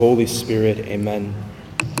Holy Spirit, amen.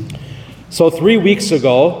 So 3 weeks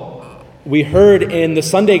ago, we heard in the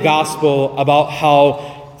Sunday Gospel about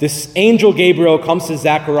how this angel Gabriel comes to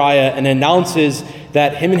Zechariah and announces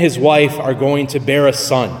that him and his wife are going to bear a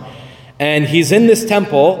son. And he's in this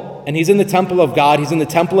temple, and he's in the temple of God, he's in the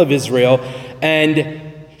temple of Israel, and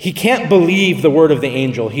he can't believe the word of the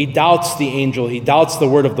angel. He doubts the angel, he doubts the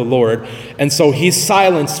word of the Lord, and so he's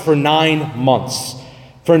silenced for 9 months.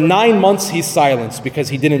 For 9 months he's silenced because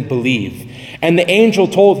he didn't believe. And the angel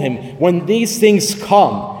told him, when these things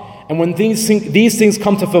come, and when these things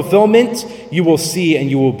come to fulfillment, you will see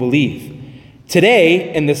and you will believe.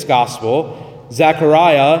 Today, in this gospel,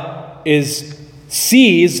 Zechariah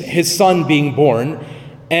sees his son being born,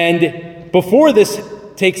 and before this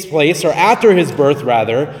takes place, or after his birth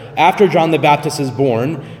rather, after John the Baptist is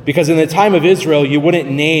born, because in the time of Israel, you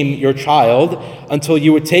wouldn't name your child until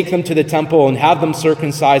you would take them to the temple and have them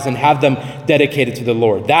circumcised and have them dedicated to the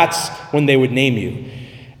Lord. That's when they would name you.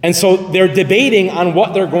 And so they're debating on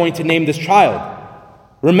what they're going to name this child.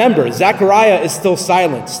 Remember, Zechariah is still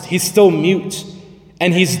silenced. He's still mute,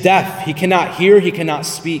 and he's deaf. He cannot hear, he cannot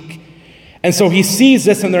speak. And so he sees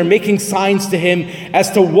this, and they're making signs to him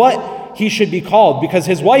as to what he should be called, because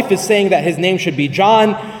his wife is saying that his name should be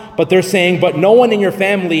John, but they're saying, but no one in your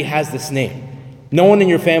family has this name. No one in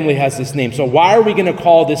your family has this name. So why are we going to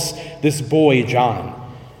call this boy John?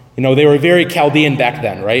 You know, they were very Chaldean back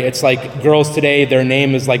then, right? It's like girls today, their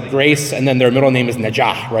name is like Grace, and then their middle name is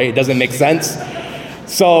Najah, right? It doesn't make sense.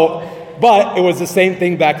 But it was the same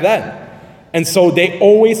thing back then. And so they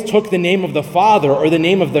always took the name of the father or the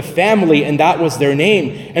name of the family, and that was their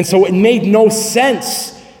name. And so it made no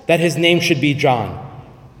sense that his name should be John.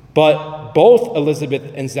 But both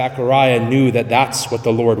Elizabeth and Zechariah knew that that's what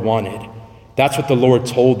the Lord wanted. That's what the Lord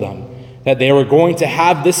told them, that they were going to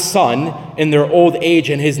have this son in their old age,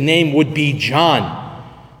 and his name would be John.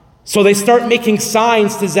 So they start making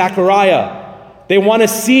signs to Zechariah. They want to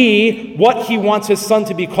see what he wants his son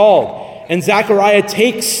to be called. And Zechariah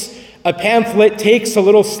takes a pamphlet, takes a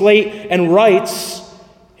little slate, and writes,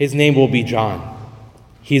 his name will be John.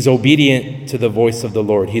 He's obedient to the voice of the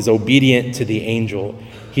Lord. He's obedient to the angel.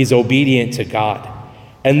 He's obedient to God.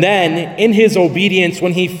 And then, in his obedience,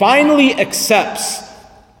 when he finally accepts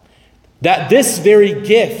that this very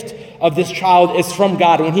gift of this child is from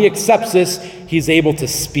God, when he accepts this, he's able to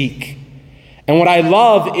speak. And what I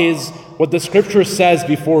love is what the scripture says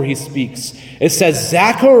before he speaks. It says,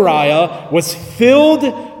 Zechariah was filled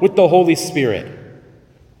with the Holy Spirit.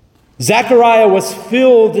 Zechariah was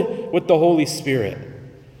filled with the Holy Spirit.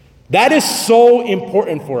 That is so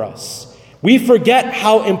important for us. We forget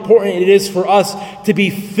how important it is for us to be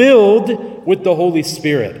filled with the Holy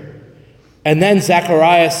Spirit. And then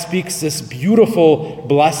Zechariah speaks this beautiful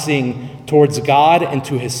blessing towards God and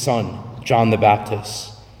to his son, John the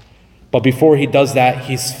Baptist. But before he does that,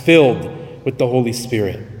 he's filled with the Holy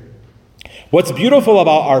Spirit. What's beautiful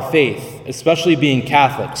about our faith, especially being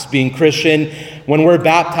Catholics, being Christian, when we're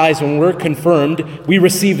baptized, when we're confirmed, we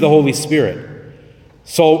receive the Holy Spirit.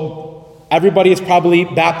 So everybody is probably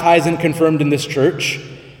baptized and confirmed in this church.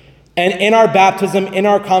 And in our baptism, in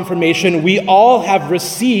our confirmation, we all have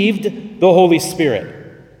received the Holy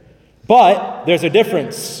Spirit. But there's a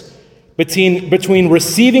difference between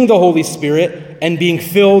receiving the Holy Spirit and being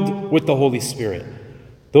filled with the Holy Spirit.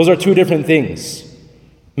 Those are two different things.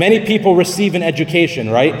 Many people receive an education,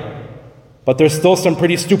 right? But there's still some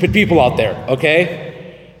pretty stupid people out there,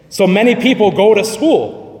 okay? So many people go to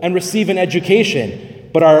school and receive an education.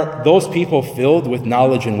 But are those people filled with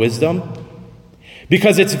knowledge and wisdom?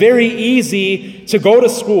 Because it's very easy to go to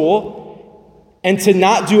school and to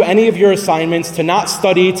not do any of your assignments, to not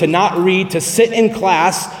study, to not read, to sit in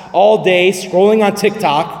class all day scrolling on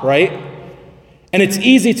TikTok, right? And it's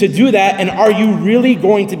easy to do that, and are you really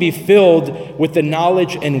going to be filled with the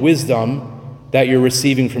knowledge and wisdom that you're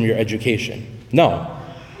receiving from your education? No.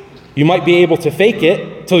 You might be able to fake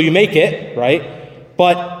it till you make it, right?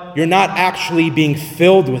 But you're not actually being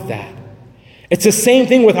filled with that. It's the same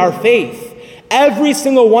thing with our faith. Every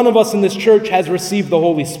single one of us in this church has received the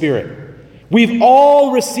Holy Spirit. We've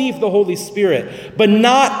all received the Holy Spirit, but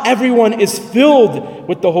not everyone is filled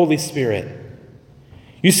with the Holy Spirit.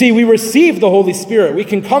 You see, we receive the Holy Spirit. We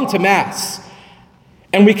can come to Mass,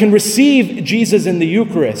 and we can receive Jesus in the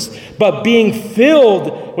Eucharist, but being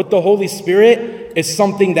filled with the Holy Spirit is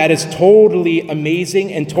something that is totally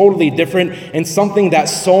amazing and totally different, and something that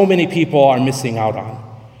so many people are missing out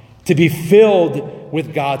on. To be filled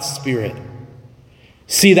with God's Spirit.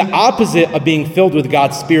 See, the opposite of being filled with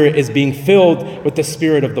God's Spirit is being filled with the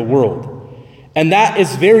spirit of the world. And that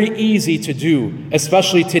is very easy to do,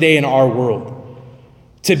 especially today in our world.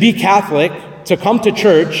 To be Catholic, to come to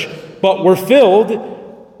church, but we're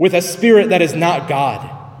filled with a spirit that is not God.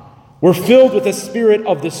 We're filled with a spirit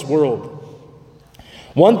of this world.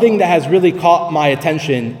 One thing that has really caught my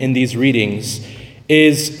attention in these readings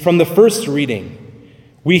is from the first reading,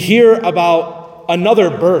 we hear about another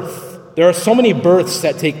birth. There are so many births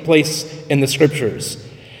that take place in the scriptures.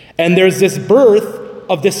 And there's this birth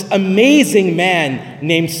of this amazing man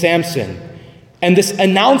named Samson, and this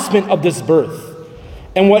announcement of this birth.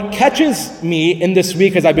 And what catches me in this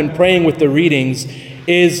week as I've been praying with the readings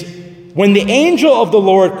is when the angel of the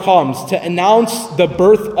Lord comes to announce the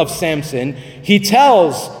birth of Samson, he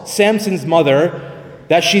tells Samson's mother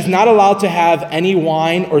that she's not allowed to have any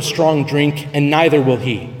wine or strong drink, and neither will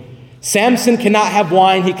he. Samson cannot have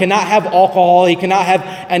wine, he cannot have alcohol, he cannot have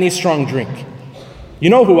any strong drink. You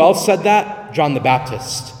know who else said that? John the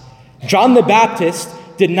Baptist. John the Baptist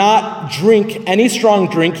did not drink any strong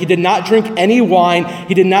drink. He did not drink any wine.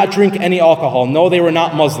 He did not drink any alcohol. No, they were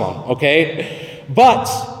not Muslim, okay? But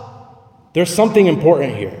there's something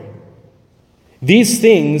important here. These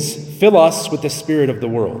things fill us with the spirit of the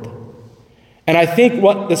world. And I think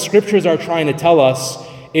what the scriptures are trying to tell us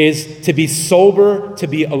is to be sober, to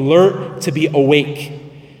be alert, to be awake.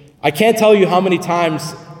 I can't tell you how many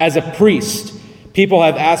times as a priest, people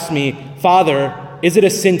have asked me, Father, is it a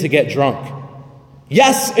sin to get drunk?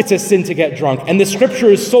 Yes, it's a sin to get drunk. And the scripture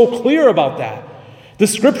is so clear about that. The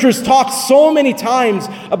scriptures talk so many times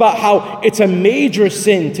about how it's a major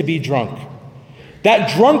sin to be drunk.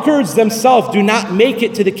 That drunkards themselves do not make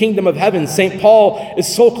it to the kingdom of heaven. St. Paul is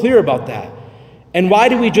so clear about that. And why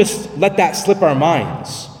do we just let that slip our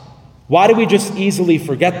minds? Why do we just easily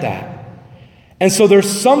forget that? And so there's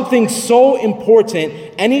something so important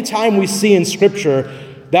anytime we see in Scripture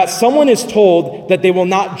that someone is told that they will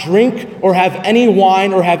not drink or have any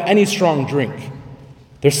wine or have any strong drink.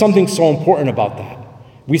 There's something so important about that.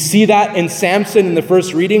 We see that in Samson in the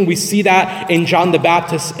first reading. We see that in John the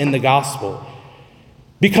Baptist in the gospel.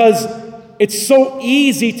 Because it's so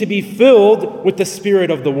easy to be filled with the spirit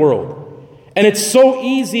of the world. And it's so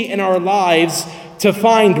easy in our lives to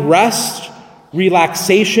find rest,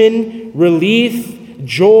 relaxation, relief,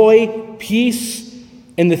 joy, peace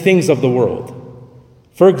in the things of the world.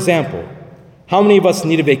 For example, how many of us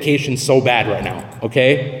need a vacation so bad right now,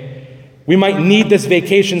 okay? We might need this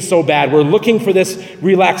vacation so bad. We're looking for this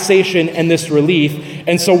relaxation and this relief.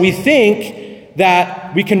 And so we think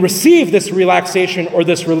that we can receive this relaxation or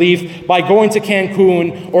this relief by going to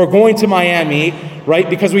Cancun or going to Miami, right?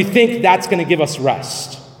 Because we think that's going to give us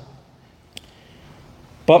rest.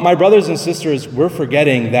 But my brothers and sisters, we're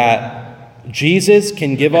forgetting that Jesus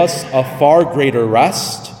can give us a far greater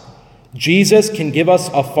rest. Jesus can give us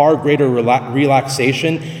a far greater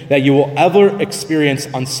relaxation that you will ever experience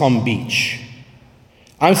on some beach.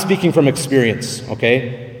 I'm speaking from experience,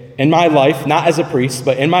 okay? In my life, not as a priest,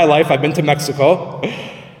 but in my life, I've been to Mexico.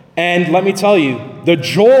 And let me tell you, the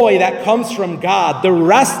joy that comes from God, the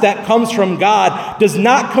rest that comes from God does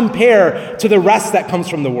not compare to the rest that comes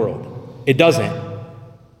from the world. It doesn't.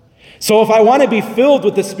 So if I want to be filled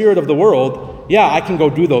with the spirit of the world, yeah, I can go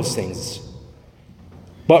do those things.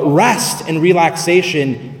 But rest and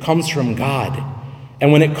relaxation comes from God.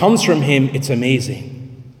 And when it comes from Him, it's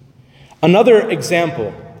amazing. Another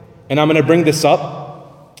example, and I'm going to bring this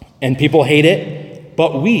up, and people hate it,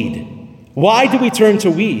 but weed. Why do we turn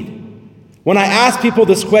to weed? When I ask people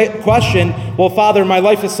this question, well, Father, my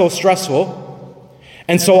life is so stressful,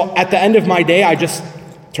 and so at the end of my day, I just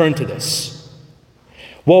turn to this.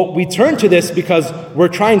 Well, we turn to this because we're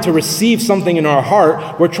trying to receive something in our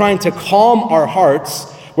heart. We're trying to calm our hearts.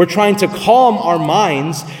 We're trying to calm our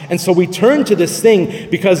minds. And so we turn to this thing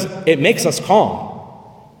because it makes us calm.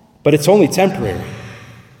 But it's only temporary.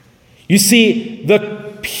 You see,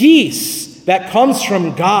 the peace that comes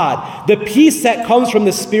from God, the peace that comes from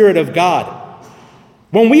the Spirit of God,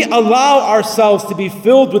 when we allow ourselves to be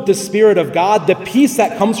filled with the Spirit of God, the peace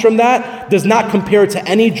that comes from that does not compare to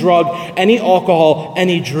any drug, any alcohol,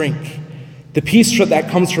 any drink. The peace that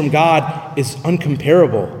comes from God is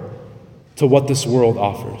uncomparable to what this world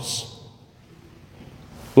offers.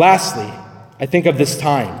 Lastly, I think of this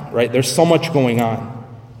time, right? There's so much going on.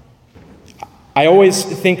 I always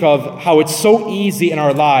think of how it's so easy in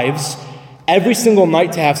our lives every single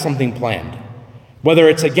night to have something planned. Whether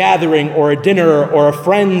it's a gathering or a dinner or a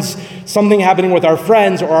friend's, something happening with our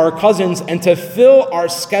friends or our cousins, and to fill our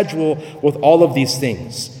schedule with all of these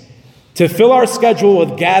things. To fill our schedule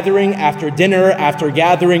with gathering after dinner, after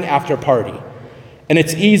gathering, after party. And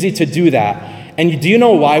it's easy to do that. And do you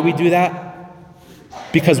know why we do that?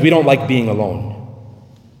 Because we don't like being alone.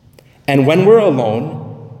 And when we're alone,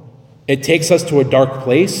 it takes us to a dark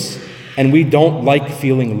place, and we don't like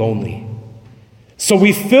feeling lonely. So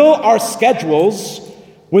we fill our schedules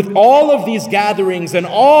with all of these gatherings and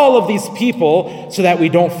all of these people so that we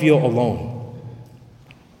don't feel alone.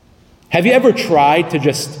 Have you ever tried to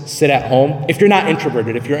just sit at home? If you're not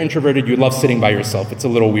introverted. If you're introverted, you love sitting by yourself. It's a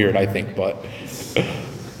little weird, I think, but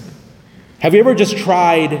have you ever just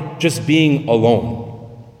tried just being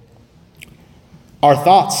alone? Our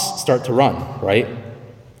thoughts start to run, right?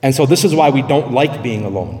 And so this is why we don't like being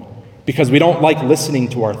alone, because we don't like listening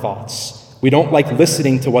to our thoughts. We don't like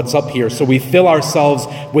listening to what's up here. So we fill ourselves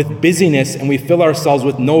with busyness and we fill ourselves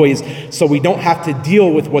with noise so we don't have to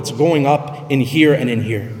deal with what's going up in here and in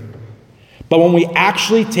here. But when we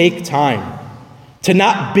actually take time to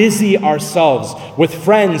not busy ourselves with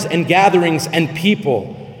friends and gatherings and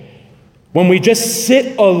people, when we just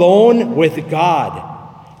sit alone with God,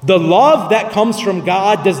 the love that comes from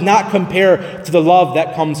God does not compare to the love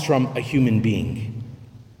that comes from a human being.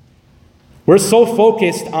 We're so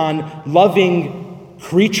focused on loving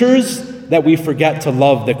creatures that we forget to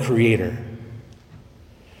love the Creator.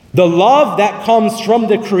 The love that comes from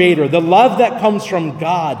the Creator, the love that comes from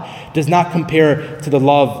God, does not compare to the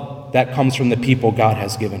love that comes from the people God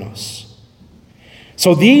has given us.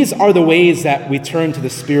 So these are the ways that we turn to the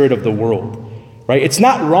spirit of the world, right? It's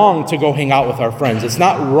not wrong to go hang out with our friends. It's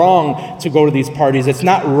not wrong to go to these parties. It's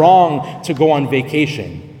not wrong to go on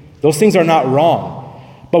vacation. Those things are not wrong.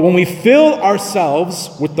 But when we fill ourselves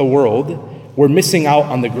with the world, we're missing out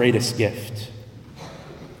on the greatest gift.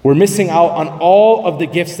 We're missing out on all of the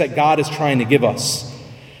gifts that God is trying to give us.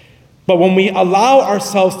 But when we allow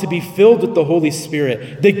ourselves to be filled with the Holy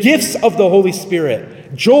Spirit, the gifts of the Holy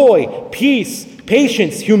Spirit, joy, peace,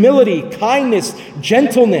 patience, humility, kindness,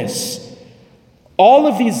 gentleness, all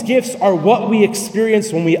of these gifts are what we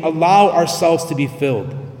experience when we allow ourselves to be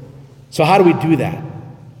filled. So how do we do that?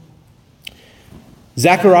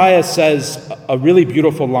 Zechariah says a really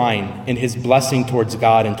beautiful line in his blessing towards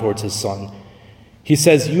God and towards his son. He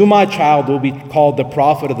says, "You, my child, will be called the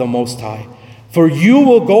prophet of the Most High, for you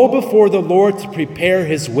will go before the Lord to prepare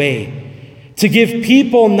his way, to give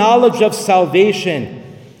people knowledge of salvation,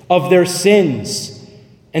 of their sins,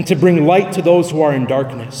 and to bring light to those who are in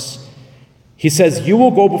darkness." He says, you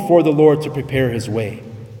will go before the Lord to prepare his way.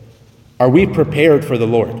 Are we prepared for the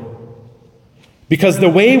Lord? Because the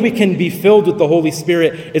way we can be filled with the Holy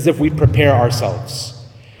Spirit is if we prepare ourselves.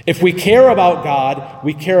 If we care about God,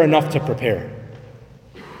 we care enough to prepare.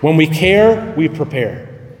 When we care, we prepare.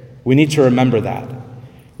 We need to remember that.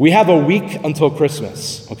 We have a week until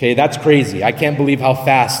Christmas. Okay, that's crazy. I can't believe how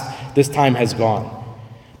fast this time has gone.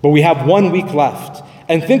 But we have 1 week left.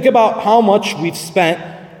 And think about how much we've spent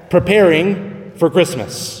preparing for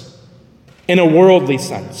Christmas in a worldly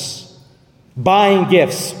sense. Buying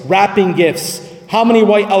gifts, wrapping gifts. How many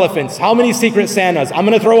white elephants? How many secret Santas? I'm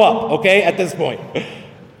going to throw up, okay, at this point.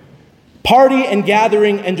 Party and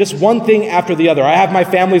gathering and just one thing after the other. I have my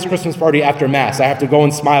family's Christmas party after Mass. I have to go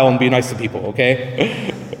and smile and be nice to people,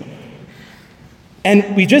 okay?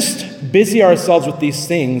 And we just busy ourselves with these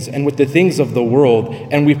things and with the things of the world,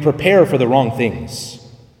 and we prepare for the wrong things.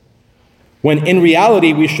 When in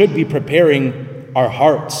reality, we should be preparing our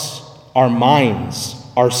hearts, our minds,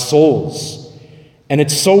 our souls. And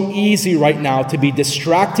it's so easy right now to be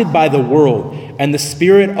distracted by the world and the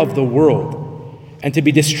spirit of the world, and to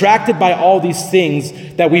be distracted by all these things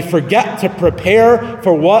that we forget to prepare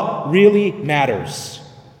for what really matters.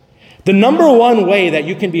 The number one way that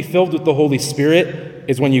you can be filled with the Holy Spirit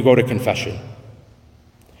is when you go to confession.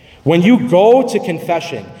 When you go to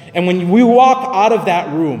confession, and when we walk out of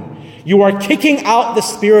that room, you are kicking out the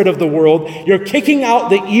spirit of the world. You're kicking out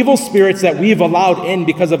the evil spirits that we've allowed in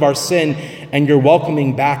because of our sin, and you're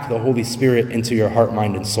welcoming back the Holy Spirit into your heart,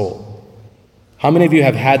 mind, and soul. How many of you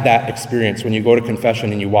have had that experience when you go to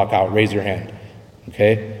confession and you walk out? Raise your hand.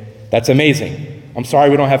 Okay? That's amazing. I'm sorry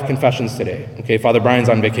we don't have confessions today. Okay, Father Brian's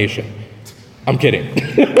on vacation. I'm kidding.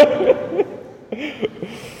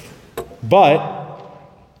 But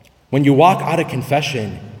when you walk out of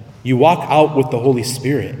confession, you walk out with the Holy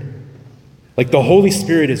Spirit. Like the Holy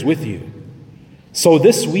Spirit is with you. So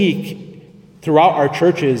this week, throughout our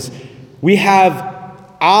churches, we have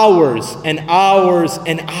hours and hours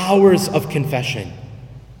and hours of confession.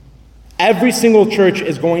 Every single church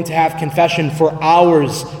is going to have confession for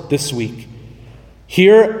hours this week.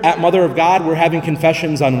 Here at Mother of God, we're having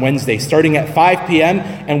confessions on Wednesday, starting at 5 p.m.,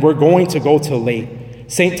 and we're going to go till late.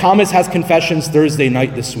 St. Thomas has confessions Thursday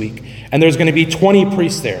night this week, and there's going to be 20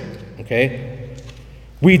 priests there, okay?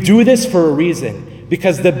 We do this for a reason,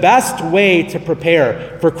 because the best way to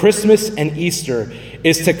prepare for Christmas and Easter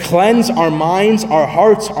is to cleanse our minds, our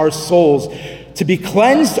hearts, our souls, to be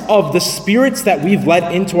cleansed of the spirits that we've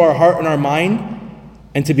let into our heart and our mind,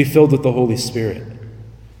 and to be filled with the Holy Spirit.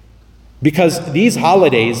 Because these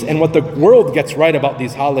holidays, and what the world gets right about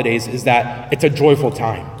these holidays, is that it's a joyful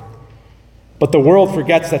time. But the world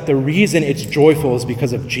forgets that the reason it's joyful is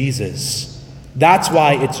because of Jesus. That's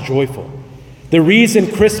why it's joyful. The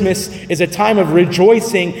reason Christmas is a time of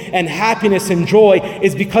rejoicing and happiness and joy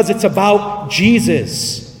is because it's about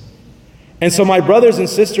Jesus. And so, my brothers and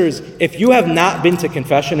sisters, if you have not been to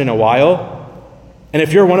confession in a while, and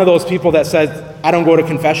if you're one of those people that says, I don't go to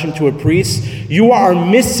confession to a priest, you are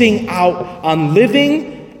missing out on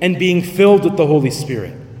living and being filled with the Holy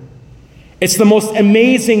Spirit. It's the most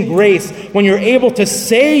amazing grace when you're able to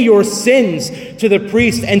say your sins to the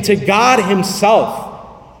priest and to God himself.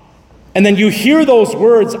 And then you hear those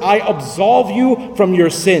words, I absolve you from your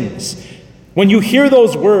sins. When you hear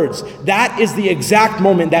those words, that is the exact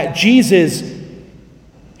moment that Jesus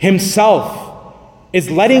himself is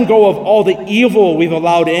letting go of all the evil we've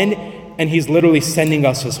allowed in, and he's literally sending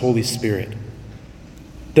us his Holy Spirit.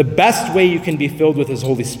 The best way you can be filled with his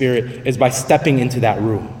Holy Spirit is by stepping into that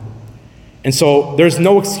room. And so there's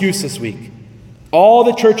no excuse this week. All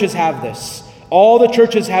the churches have this. All the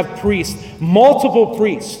churches have priests, multiple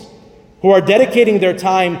priests, who are dedicating their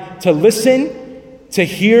time to listen, to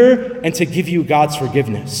hear, and to give you God's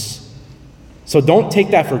forgiveness. So don't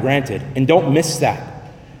take that for granted, and don't miss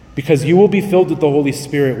that, because you will be filled with the Holy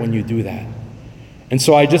Spirit when you do that. And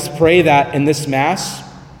so I just pray that in this Mass,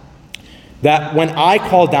 that when I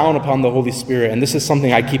call down upon the Holy Spirit, and this is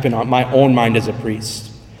something I keep in my own mind as a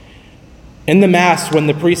priest, in the Mass, when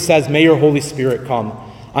the priest says, may your Holy Spirit come,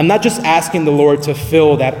 I'm not just asking the Lord to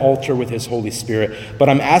fill that altar with his Holy Spirit, but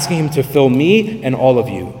I'm asking him to fill me and all of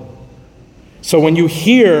you. So when you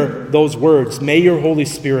hear those words, may your Holy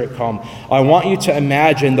Spirit come, I want you to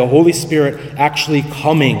imagine the Holy Spirit actually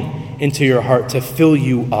coming into your heart to fill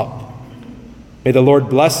you up. May the Lord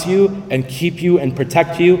bless you and keep you and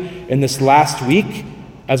protect you in this last week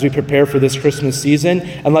as we prepare for this Christmas season.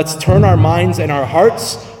 And let's turn our minds and our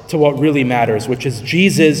hearts to what really matters, which is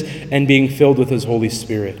Jesus and being filled with his Holy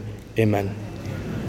Spirit. Amen.